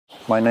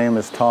My name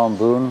is Tom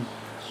Boon.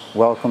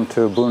 Welcome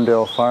to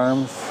Boondale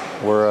Farms.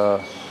 We're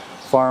a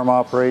farm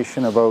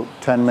operation about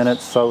 10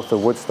 minutes south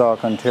of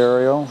Woodstock,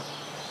 Ontario.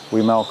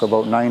 We milk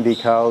about 90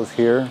 cows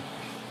here.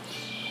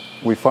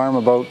 We farm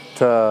about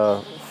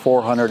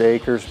 400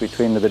 acres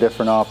between the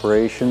different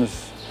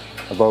operations.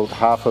 About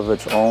half of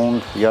it's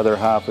owned, the other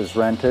half is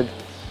rented.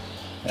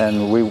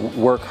 And we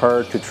work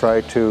hard to try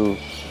to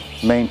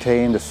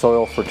maintain the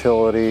soil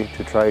fertility,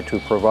 to try to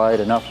provide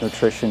enough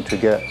nutrition to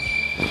get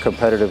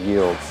competitive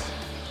yields.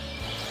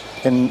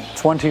 In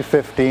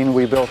 2015,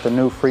 we built a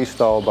new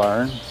freestall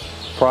barn.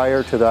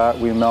 Prior to that,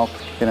 we milked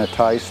in a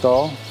tie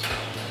stall.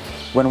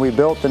 When we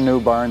built the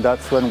new barn,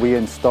 that's when we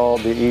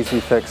installed the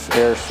EASYFIX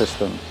Air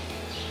system.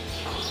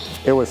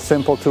 It was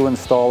simple to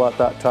install at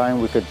that time.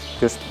 We could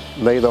just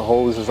lay the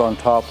hoses on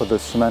top of the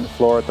cement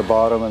floor at the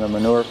bottom of the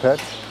manure pit,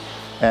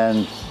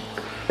 and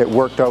it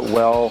worked out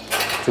well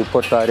to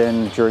put that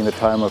in during the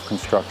time of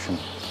construction.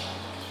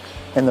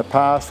 In the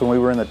past, when we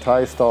were in the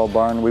tie stall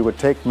barn, we would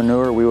take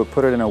manure, we would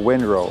put it in a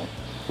windrow.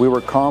 We were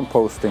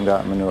composting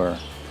that manure.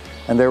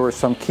 And there were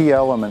some key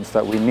elements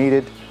that we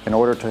needed in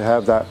order to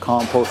have that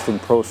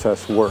composting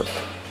process work.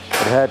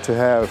 It had to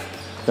have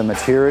the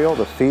material,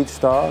 the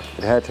feedstock,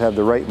 it had to have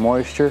the right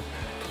moisture,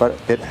 but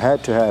it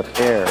had to have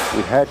air.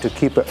 We had to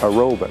keep it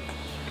aerobic.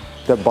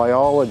 The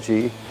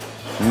biology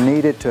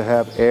needed to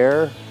have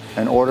air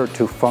in order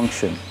to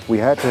function. We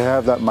had to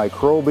have that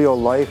microbial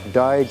life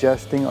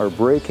digesting or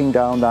breaking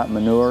down that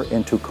manure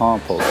into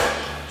compost.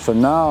 So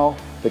now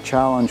the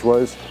challenge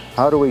was,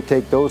 how do we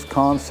take those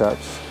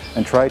concepts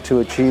and try to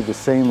achieve the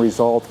same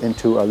result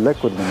into a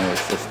liquid manure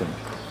system?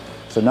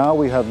 So now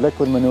we have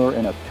liquid manure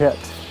in a pit,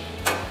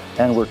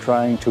 and we're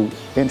trying to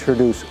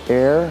introduce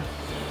air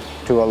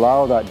to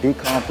allow that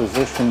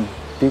decomposing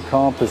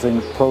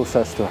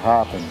process to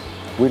happen.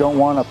 We don't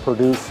want to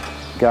produce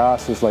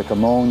gases like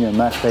ammonia,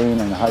 methane,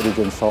 and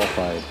hydrogen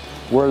sulfide.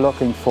 We're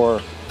looking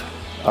for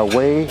a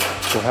way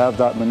to have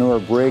that manure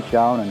break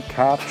down and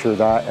capture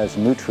that as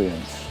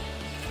nutrients.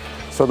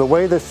 So the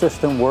way this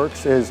system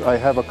works is I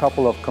have a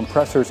couple of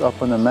compressors up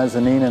in the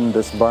mezzanine in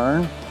this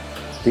barn.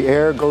 The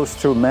air goes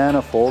through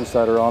manifolds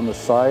that are on the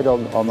side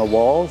on the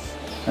walls,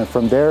 and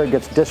from there it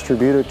gets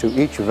distributed to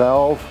each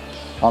valve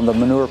on the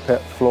manure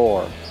pit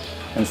floor.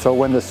 And so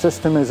when the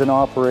system is in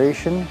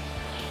operation,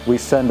 we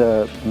send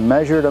a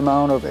measured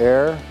amount of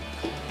air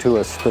to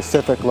a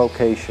specific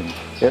location.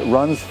 It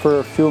runs for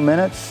a few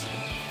minutes,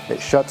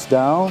 it shuts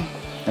down,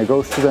 and it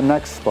goes to the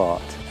next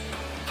spot.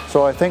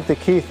 So I think the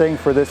key thing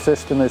for this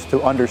system is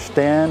to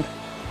understand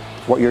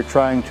what you're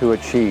trying to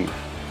achieve.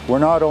 We're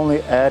not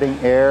only adding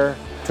air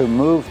to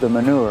move the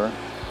manure,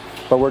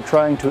 but we're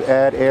trying to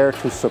add air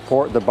to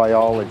support the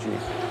biology.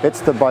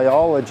 It's the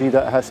biology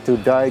that has to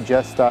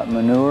digest that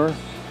manure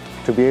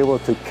to be able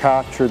to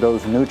capture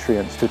those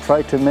nutrients, to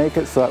try to make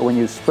it so that when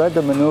you spread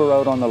the manure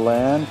out on the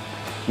land,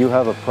 you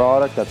have a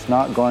product that's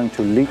not going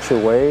to leach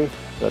away,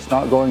 that's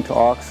not going to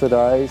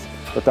oxidize,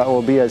 but that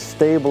will be as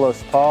stable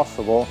as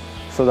possible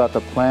so that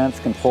the plants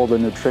can pull the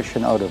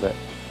nutrition out of it.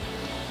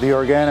 The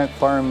organic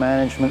farm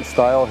management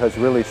style has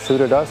really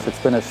suited us.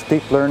 It's been a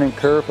steep learning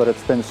curve, but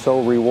it's been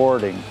so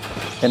rewarding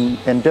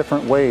in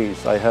different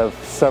ways. I have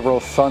several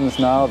sons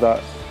now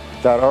that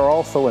are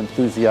also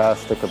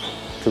enthusiastic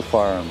to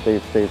farm.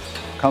 They've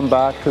come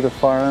back to the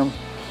farm.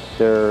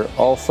 They're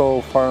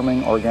also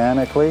farming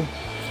organically,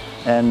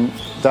 and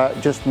that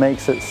just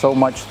makes it so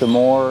much the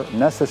more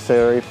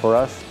necessary for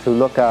us to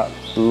look at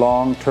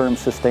long-term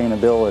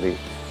sustainability.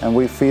 And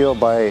we feel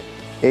by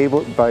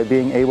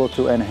being able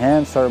to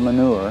enhance our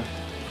manure,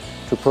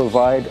 to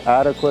provide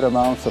adequate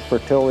amounts of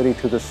fertility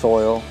to the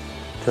soil,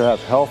 to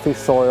have healthy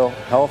soil,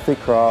 healthy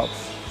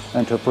crops,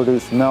 and to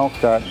produce milk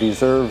that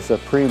deserves a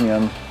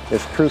premium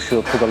is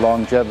crucial to the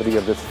longevity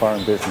of this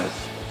farm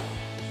business.